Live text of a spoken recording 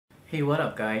Hey, what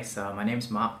up guys? My name's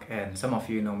Mark and some of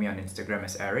you know me on Instagram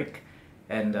as Eric,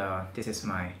 and this is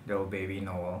my little baby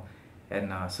Noel.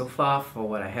 And so far for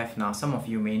what I have now, some of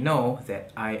you may know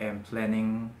that I am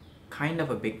planning kind of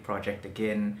a big project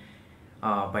again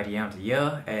by the end of the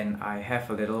year, and I have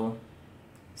a little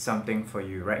something for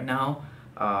you right now.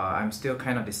 I'm still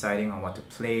kind of deciding on what to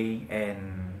play,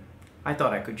 and I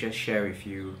thought I could just share with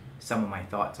you some of my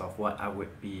thoughts of what I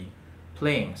would be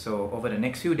playing. So over the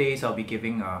next few days I'll be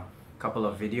giving a couple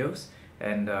of videos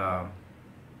and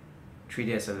treat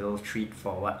it as a little treat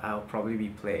for what I'll probably be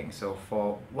playing. So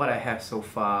for what I have so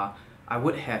far, I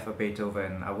would have a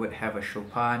Beethoven, I would have a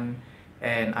Chopin,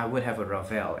 and I would have a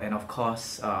Ravel, and of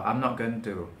course I'm not going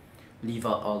to leave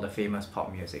out all the famous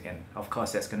pop music, and of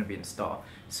course that's going to be in store.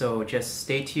 So just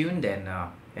stay tuned and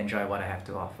enjoy what I have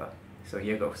to offer. So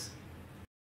here goes.